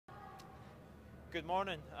Good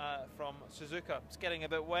morning from Suzuka. It's getting a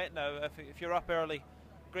bit wet now. If you're up early,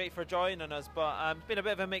 great for joining us. But it's been a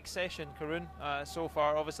bit of a mixed session, Karun, so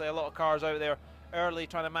far. Obviously, a lot of cars out there early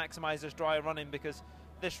trying to maximise this dry running because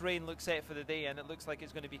this rain looks set for the day and it looks like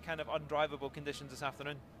it's going to be kind of undrivable conditions this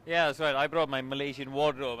afternoon. Yeah, that's right. I brought my Malaysian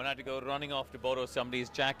wardrobe and I had to go running off to borrow somebody's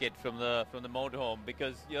jacket from the motorhome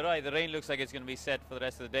because you're right, the rain looks like it's going to be set for the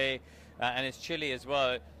rest of the day and it's chilly as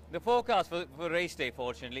well. The forecast for race day,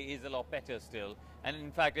 fortunately, is a lot better still. And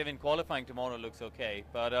in fact, even qualifying tomorrow looks okay.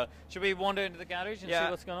 But should we wander into the garage and see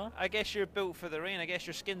what's going on? I guess you're built for the rain. I guess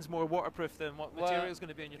your skin's more waterproof than what material is going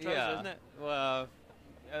to be on your trousers, isn't it? Well,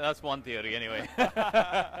 that's one theory anyway.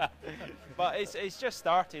 But it's just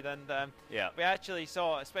started, and we actually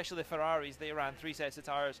saw, especially the Ferraris, they ran 3 sets of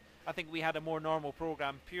tyres. I think we had a more normal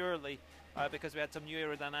programme purely because we had some new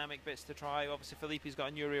aerodynamic bits to try. Obviously, Felipe's got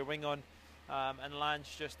a new rear wing on. And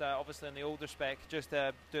Lance just obviously in the older spec, just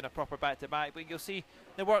doing a proper back-to-back. But you'll see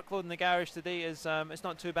the workload in the garage today is it's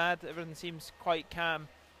not too bad. Everything seems quite calm.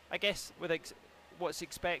 I guess with what's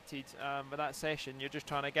expected with that session, you're just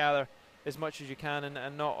trying to gather as much as you can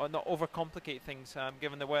and not overcomplicate things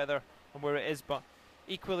given the weather and where it is. But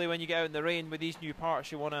equally, when you get out in the rain with these new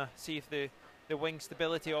parts, you want to see if the wing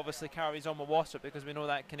stability obviously carries on with water, because we know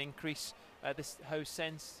that can increase how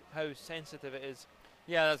sensitive it is.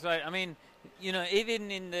 Yeah, that's right. I mean, you know, even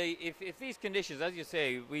in the if these conditions, as you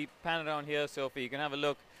say, we pan around here, Sophie, you can have a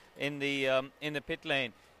look in the pit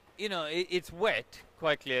lane. You know, it's wet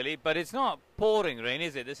quite clearly, but it's not pouring rain,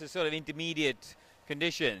 is it? This is sort of intermediate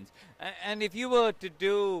conditions. And if you were to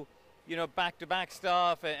do, you know, back-to-back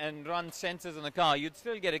stuff and run sensors on the car, you'd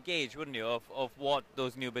still get a gauge, wouldn't you, of what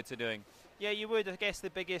those new bits are doing? Yeah, you would. I guess the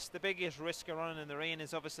biggest risk of running in the rain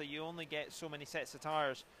is obviously you only get so many sets of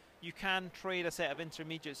tyres. You can trade a set of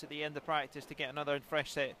intermediates at the end of practice to get another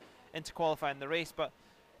fresh set into qualifying the race, but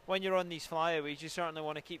when you're on these flyaways, you certainly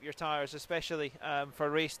want to keep your tyres, especially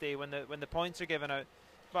for race day when the points are given out.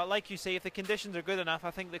 But like you say, if the conditions are good enough,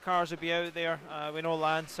 I think the cars will be out there. We know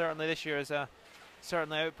Lance certainly this year has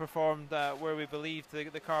certainly outperformed where we believed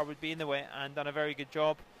the car would be in the wet, and done a very good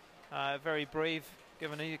job. Very brave,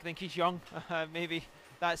 given you think he's young. Maybe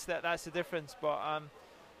that's the difference. But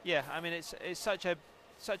yeah, I mean it's such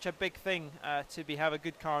a big thing to have a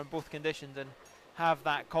good car in both conditions and have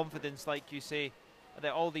that confidence, like you say,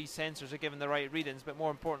 that all these sensors are giving the right readings, but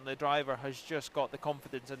more importantly, the driver has just got the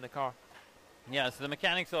confidence in the car. Yeah, so the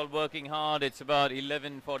mechanics all working hard. It's about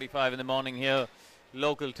 11:45 in the morning here,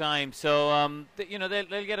 local time. So you know, they'll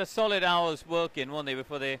get a solid hour's work in, won't they,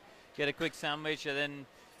 before they get a quick sandwich and then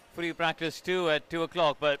free practice too at 2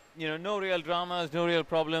 o'clock. But you know, no real dramas, no real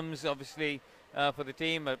problems, obviously, for the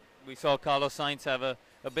team. But we saw Carlos Sainz have a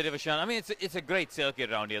bit of a shine. I mean, it's a great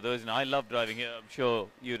circuit around here, though, isn't it? I love driving here. I'm sure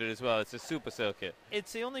you did as well. It's a super circuit.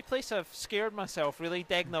 It's the only place I've scared myself, really.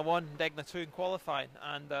 Degna 1, Degna 2 in qualifying.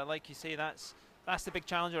 And like you say, that's the big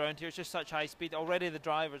challenge around here. It's just such high speed. Already the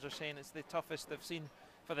drivers are saying it's the toughest they've seen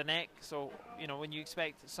for the neck. So, you know, when you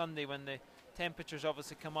expect Sunday, when the temperatures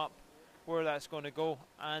obviously come up, where that's going to go.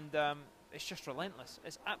 And it's just relentless.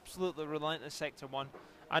 It's absolutely relentless, Sector 1.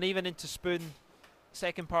 And even into Spoon,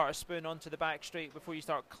 second part of Spoon onto the back straight before you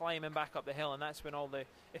start climbing back up the hill, and that's when all the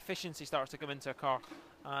efficiency starts to come into a car.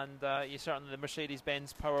 And you certainly, the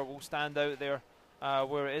Mercedes-Benz power will stand out there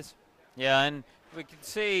where it is. Yeah, and we can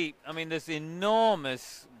see, I mean, this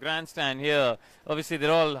enormous grandstand here. Obviously,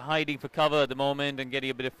 they're all hiding for cover at the moment and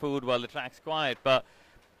getting a bit of food while the track's quiet. But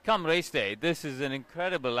come race day, this is an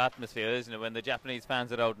incredible atmosphere, isn't it, when the Japanese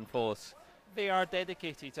fans are out in force? They are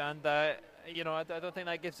dedicated, and you know, I don't think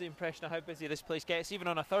that gives the impression of how busy this place gets. Even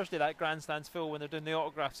on a Thursday, that grandstand's full when they're doing the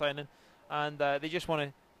autograph signing, and they just want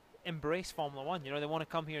to embrace Formula One. You know, they want to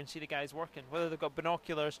come here and see the guys working, whether they've got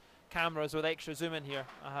binoculars, cameras with extra zoom in here.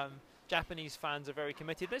 Japanese fans are very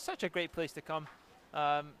committed. It's such a great place to come.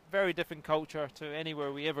 Very different culture to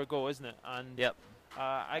anywhere we ever go, isn't it? And yep.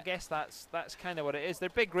 I guess that's kind of what it is. They're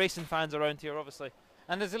big racing fans around here, obviously.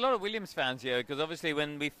 And there's a lot of Williams fans here, because obviously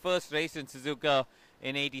when we first raced in Suzuka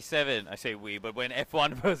in 87, I say we, but when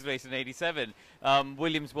F1 first raced in 87,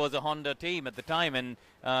 Williams was a Honda team at the time, and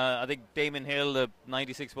I think Damon Hill, the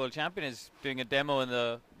 96 world champion, is doing a demo in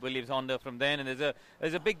the Williams Honda from then, and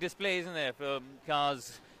there's a big display, isn't there, for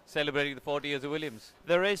cars celebrating the 40 years of Williams.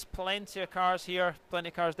 There is plenty of cars here, plenty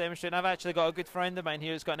of cars demonstrating. I've actually got a good friend of mine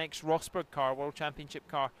here who's got an ex-Rosberg car, World Championship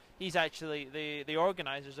car. He's actually, the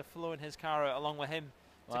organisers have flown his car out along with him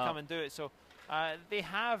to come and do it. So they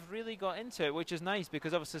have really got into it, which is nice,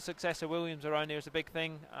 because obviously the success of Williams around here is a big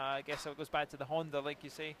thing. I guess it goes back to the Honda, like you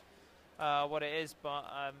say. what it is, but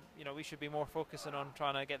you know, we should be more focusing on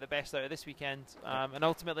trying to get the best out of this weekend, and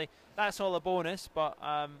ultimately that's all a bonus. But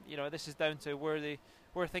you know, this is down to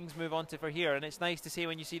where things move on to for here, and it's nice to see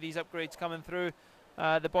when you see these upgrades coming through.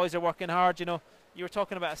 The boys are working hard. You know, you were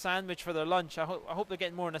talking about a sandwich for their lunch. I hope they're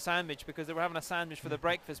getting more than a sandwich, because they were having a sandwich for their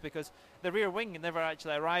breakfast, because the rear wing never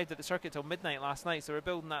actually arrived at the circuit till midnight last night, so we're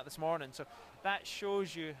building that this morning. So that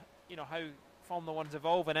shows you, you know, how Formula One's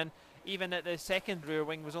evolving, and even at the second rear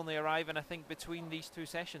wing was only arriving, I think, between these two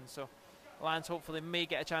sessions. So Lance hopefully may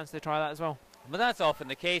get a chance to try that as well. But that's often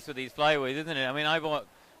the case with these flyways, isn't it? I mean, I walked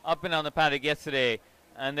up and down the paddock yesterday,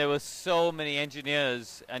 and there were so many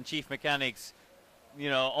engineers and chief mechanics, you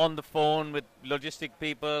know, on the phone with logistic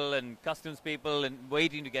people and customs people and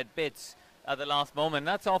waiting to get bits at the last moment.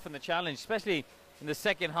 That's often the challenge, especially in the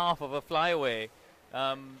second half of a flyaway.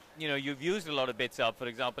 You know, you've used a lot of bits up, for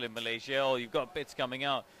example, in Malaysia, or you've got bits coming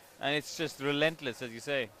out, and it's just relentless, as you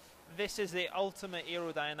say. This is the ultimate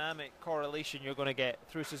aerodynamic correlation you're going to get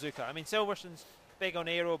through Suzuka. I mean, Silverstone's big on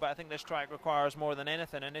aero, but I think this track requires more than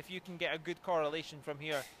anything, and if you can get a good correlation from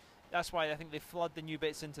here, that's why I think they flood the new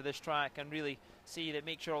bits into this track and really see that,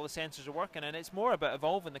 make sure all the sensors are working. And it's more about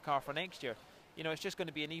evolving the car for next year. You know, it's just going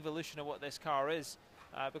to be an evolution of what this car is,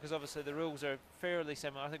 because obviously the rules are fairly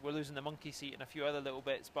similar. I think we're losing the monkey seat and a few other little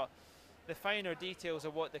bits, but the finer details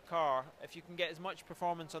of what the car, if you can get as much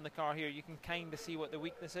performance on the car here, you can kind of see what the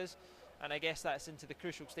weakness is. And I guess that's into the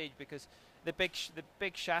crucial stage, because the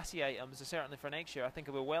big chassis items, certainly for next year, I think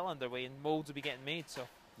will be well underway and molds will be getting made. So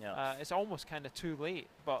yeah. it's almost kind of too late,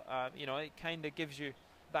 but you know, it kind of gives you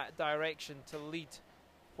that direction to lead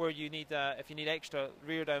where you need, if you need extra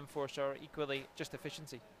rear downforce or equally just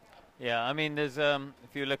efficiency. Yeah, I mean, there's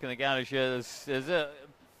if you look in the garage here, there's a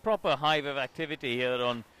proper hive of activity here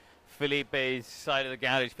on Felipe's side of the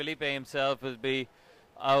garage. Felipe himself will be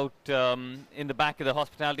out in the back of the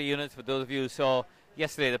hospitality units. For those of you who saw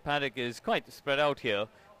yesterday, the paddock is quite spread out here,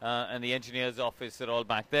 and the engineer's office are all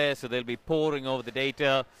back there, so they'll be poring over the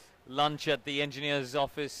data. Lunch at the engineer's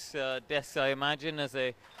office desk, I imagine, as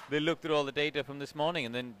they look through all the data from this morning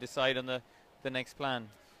and then decide on the next plan.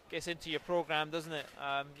 Gets into your program, doesn't it?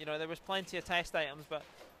 You know, there was plenty of test items, but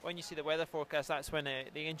when you see the weather forecast, that's when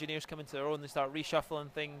the engineers come into their own. They start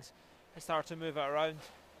reshuffling things, they start to move it around.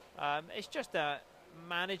 It's just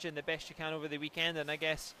managing the best you can over the weekend, and I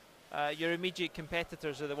guess your immediate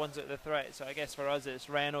competitors are the ones that are the threat. So I guess for us it's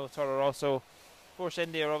Renault, Toro Rosso, Force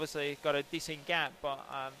India obviously got a decent gap, but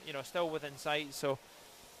you know, still within sight. So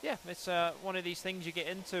yeah, it's one of these things you get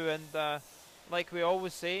into, and like we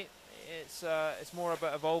always say, it's more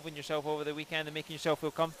about evolving yourself over the weekend and making yourself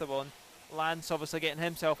feel comfortable. And Lance obviously getting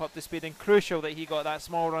himself up to speed, and crucial that he got that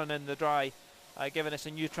small run in the dry, giving us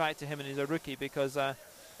a new track to him, and he's a rookie, because on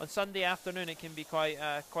Sunday afternoon it can be quite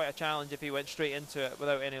a challenge if he went straight into it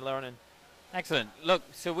without any learning. Excellent. Look,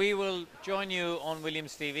 so we will join you on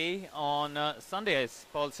Williams TV on Sunday, as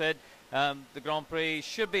Paul said. The Grand Prix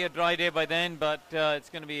should be a dry day by then, but it's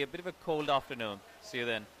going to be a bit of a cold afternoon. See you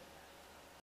then.